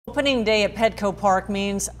Opening day at Petco Park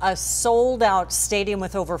means a sold-out stadium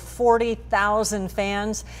with over 40,000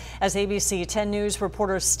 fans. As ABC 10 News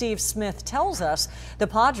reporter Steve Smith tells us, the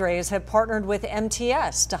Padres have partnered with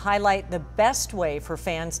MTS to highlight the best way for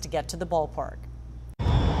fans to get to the ballpark.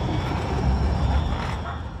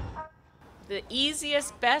 The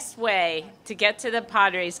easiest, best way to get to the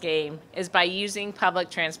Padres game is by using public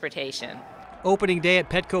transportation. Opening day at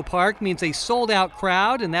Petco Park means a sold-out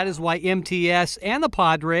crowd, and that is why MTS and the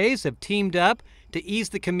Padres have teamed up to ease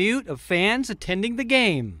the commute of fans attending the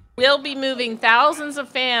game. We'll be moving thousands of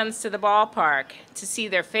fans to the ballpark to see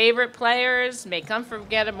their favorite players, make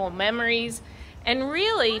unforgettable memories, and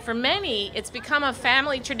really, for many, it's become a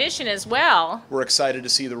family tradition as well. We're excited to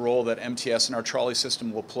see the role that MTS and our trolley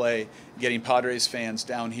system will play getting Padres fans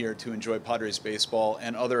down here to enjoy Padres baseball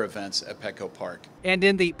and other events at Petco Park. And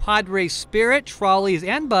in the Padres spirit, trolleys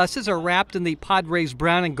and buses are wrapped in the Padres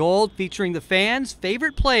brown and gold, featuring the fans'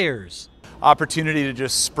 favorite players. Opportunity to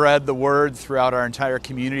just spread the word throughout our entire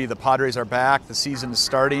community. The Padres are back, the season is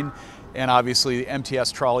starting, and obviously the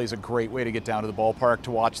MTS trolley is a great way to get down to the ballpark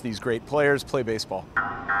to watch these great players play baseball.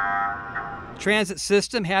 The transit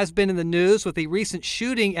system has been in the news with a recent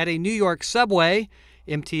shooting at a New York subway.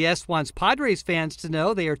 MTS wants Padres fans to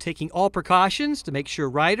know they are taking all precautions to make sure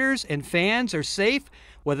riders and fans are safe,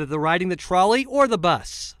 whether they're riding the trolley or the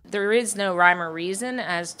bus. There is no rhyme or reason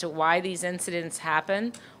as to why these incidents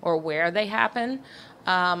happen or where they happen.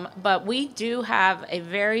 But we do have a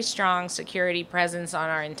very strong security presence on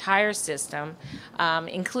our entire system,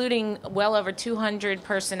 including well over 200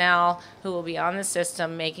 personnel who will be on the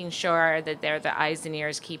system, making sure that they're the eyes and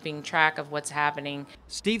ears keeping track of what's happening.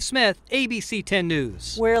 Steve Smith, ABC 10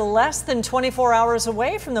 News. We're less than 24 hours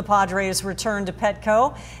away from the Padres' return to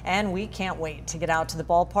Petco, and we can't wait to get out to the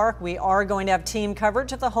ballpark. We are going to have team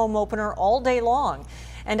coverage of the home opener all day long.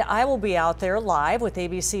 And I will be out there live with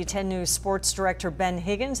ABC 10 News Sports Director Ben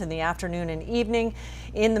Higgins in the afternoon and evening.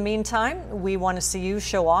 In the meantime, we want to see you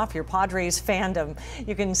show off your Padres fandom.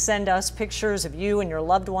 You can send us pictures of you and your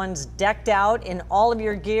loved ones decked out in all of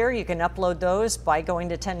your gear. You can upload those by going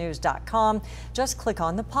to 10news.com. Just click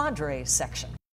on the Padres section.